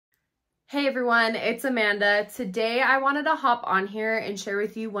Hey everyone, it's Amanda. Today I wanted to hop on here and share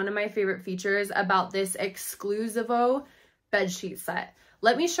with you one of my favorite features about this Exclusivo bedsheet set.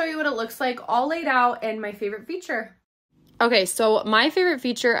 Let me show you what it looks like all laid out and my favorite feature. Okay, so my favorite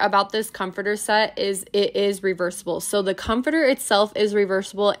feature about this comforter set is it is reversible. So the comforter itself is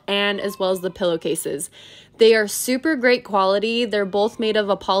reversible and as well as the pillowcases. They are super great quality. They're both made of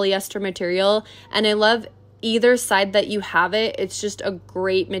a polyester material and I love either side that you have it. It's just a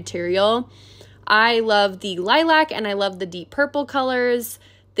great material. I love the lilac and I love the deep purple colors.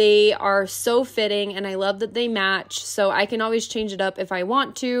 They are so fitting and I love that they match, so I can always change it up if I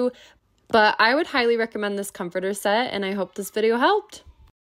want to. But I would highly recommend this comforter set and I hope this video helped.